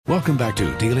Welcome back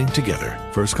to Dealing Together.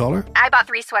 First caller? I bought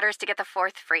 3 sweaters to get the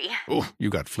 4th free. Oh, you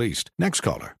got fleeced. Next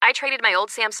caller? I traded my old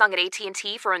Samsung at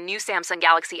AT&T for a new Samsung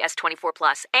Galaxy S24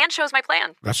 Plus and chose my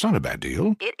plan. That's not a bad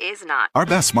deal. It is not. Our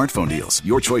best smartphone deals.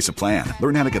 Your choice of plan.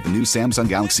 Learn how to get the new Samsung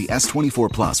Galaxy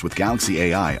S24 Plus with Galaxy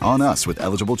AI on us with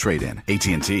eligible trade-in.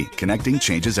 AT&T. Connecting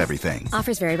changes everything.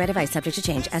 Offers vary by device. Subject to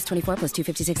change. S24 plus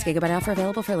 256 gigabyte offer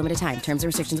available for a limited time. Terms and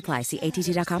restrictions apply. See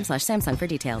att.com/Samsung for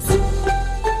details.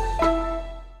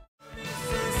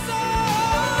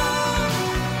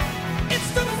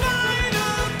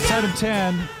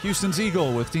 7:10, Houston's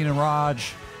Eagle with Dean and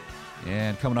Raj.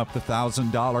 And coming up, the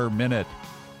 $1,000 minute.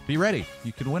 Be ready.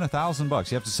 You can win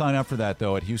 $1,000. You have to sign up for that,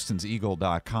 though, at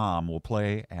Houston'sEagle.com. We'll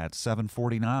play at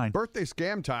 7:49. Birthday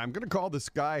scam time. Going to call this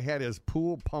guy, had his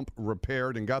pool pump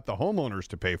repaired and got the homeowners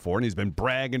to pay for it, and he's been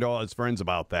bragging to all his friends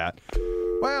about that.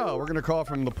 Well, we're going to call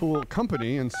from the pool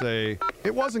company and say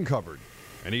it wasn't covered,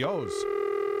 and he owes.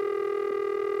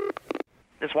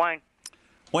 This Wayne.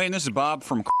 Wayne, this is Bob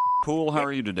from Pool. How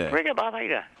are you today? Pretty good, Bob. How you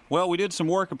doing? Well, we did some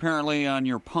work apparently on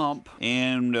your pump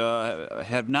and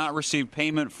have not received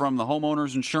payment from the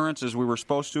homeowner's insurance as we were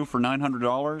supposed to for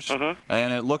 $900. Mm-hmm.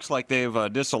 And it looks like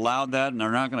they've disallowed that and they're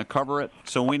not going to cover it.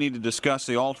 So we need to discuss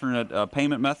the alternate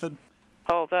payment method.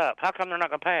 Hold up. How come they're not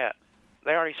going to pay it?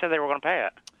 They already said they were going to pay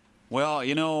it. Well,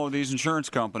 you know, these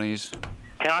insurance companies...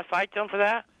 Can I fight them for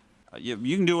that? You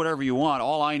can do whatever you want.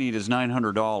 All I need is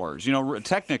 $900. You know,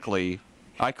 technically,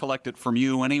 I collect it from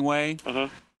you anyway.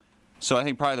 Mm-hmm. So I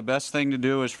think probably the best thing to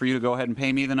do is for you to go ahead and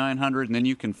pay me the $900, and then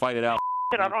you can fight it out.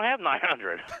 I don't have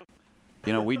 $900.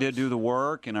 You know, we did do the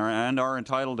work and are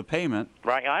entitled to payment.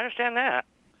 Right, I understand that.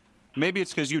 Maybe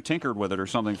it's because you tinkered with it or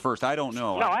something first. I don't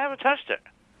know. No, I haven't touched it.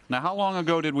 Now, how long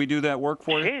ago did we do that work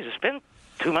for you? Jeez, it's been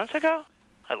 2 months ago,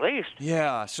 at least.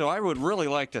 Yeah, so I would really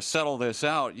like to settle this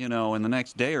out, you know, in the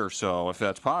next day or so, if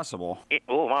that's possible.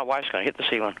 Oh, my wife's going to hit the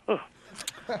ceiling.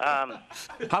 How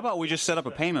about we just set up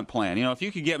a payment plan? You know, if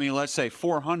you could get me, let's say,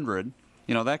 $400,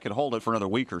 you know, that could hold it for another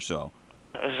week or so.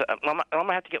 I'm going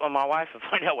to have to get with my wife and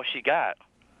find out what she got.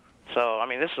 So, I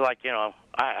mean, this is like, you know,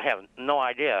 I have no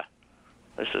idea.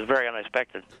 This is very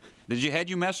unexpected. Had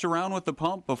you messed around with the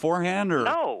pump beforehand, or?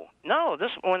 No.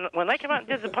 This when they came out and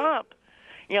did the pump,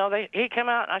 you know, he came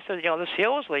out and I said, you know, the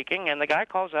seal is leaking, and the guy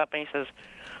calls up and he says,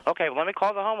 okay, well, let me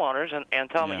call the homeowners and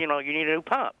tell them, you know, you need a new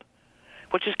pump,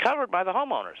 which is covered by the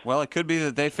homeowners. Well, it could be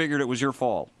that they figured it was your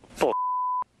fault. Bull.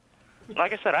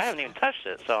 Like I said, I haven't even touched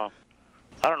it, so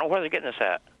I don't know where they're getting this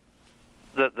at.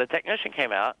 The technician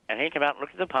came out, and he came out and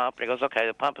looked at the pump, and he goes, okay,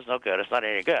 the pump is no good. It's not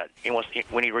any good.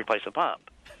 We need to replace the pump.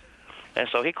 And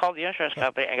so he called the insurance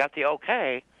company and got the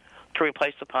okay to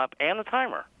replace the pump and the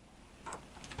timer.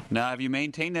 Now, have you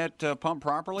maintained that pump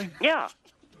properly? Yeah.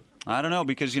 I don't know,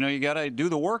 because, you know, you got to do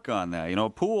the work on that. You know, a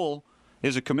pool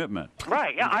is a commitment.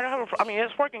 Right. Yeah. I mean,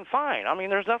 it's working fine. I mean,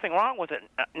 there's nothing wrong with it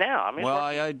now. I mean, well,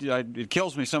 it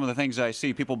kills me some of the things I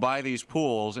see. People buy these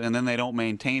pools and then they don't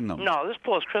maintain them. No, this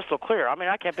pool is crystal clear. I mean,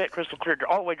 I kept it crystal clear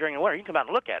all the way during the winter. You can come out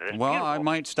and look at it. It's well, beautiful. I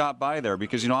might stop by there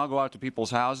because, you know, I'll go out to people's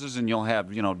houses and you'll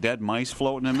have, you know, dead mice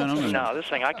floating in them. No, this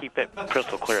thing, I keep it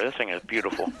crystal clear. This thing is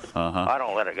beautiful. I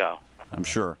don't let it go. I'm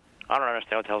sure. I don't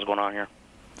understand what the hell's going on here.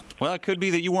 Well, it could be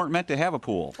that you weren't meant to have a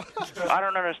pool. I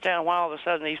don't understand why all of a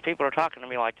sudden these people are talking to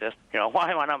me like this. You know, why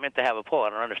am I not meant to have a pool? I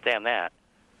don't understand that.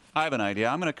 I have an idea.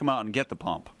 I'm going to come out and get the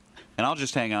pump, and I'll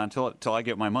just hang on till I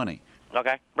get my money.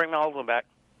 Okay. Bring my old one back.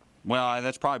 Well,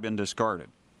 that's probably been discarded.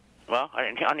 Well,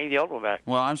 I need the old one back.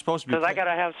 Well, I'm supposed to be... Because I got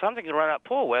to have something to run that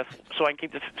pool with so I can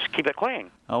keep it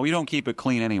clean. Oh, you don't keep it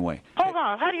clean anyway. Hold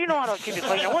on. How do you know I don't keep it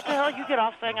clean? And what the hell you get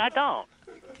off saying I don't?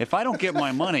 If I don't get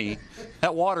my money,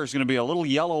 that water is going to be a little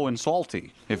yellow and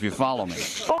salty, if you follow me.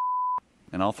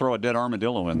 And I'll throw a dead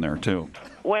armadillo in there, too.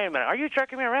 Wait a minute. Are you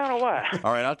jerking me around or what?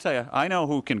 All right, I'll tell you. I know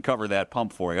who can cover that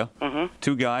pump for you. Mm-hmm.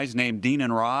 2 guys named Dean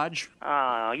and Raj.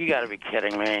 Oh, you got to be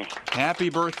kidding me. Happy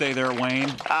birthday there,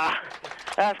 Wayne.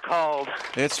 That's cold.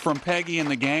 It's from Peggy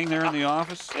and the gang there in the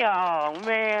office. Oh,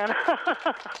 man.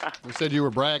 They said you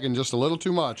were bragging just a little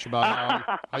too much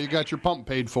about how you got your pump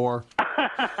paid for.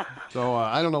 So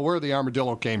I don't know where the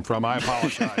armadillo came from. I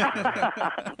apologize.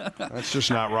 That's just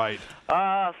not right.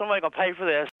 Somebody gonna pay for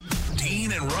this.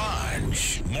 Dean and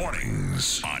Raj,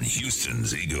 mornings on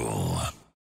Houston's Eagle.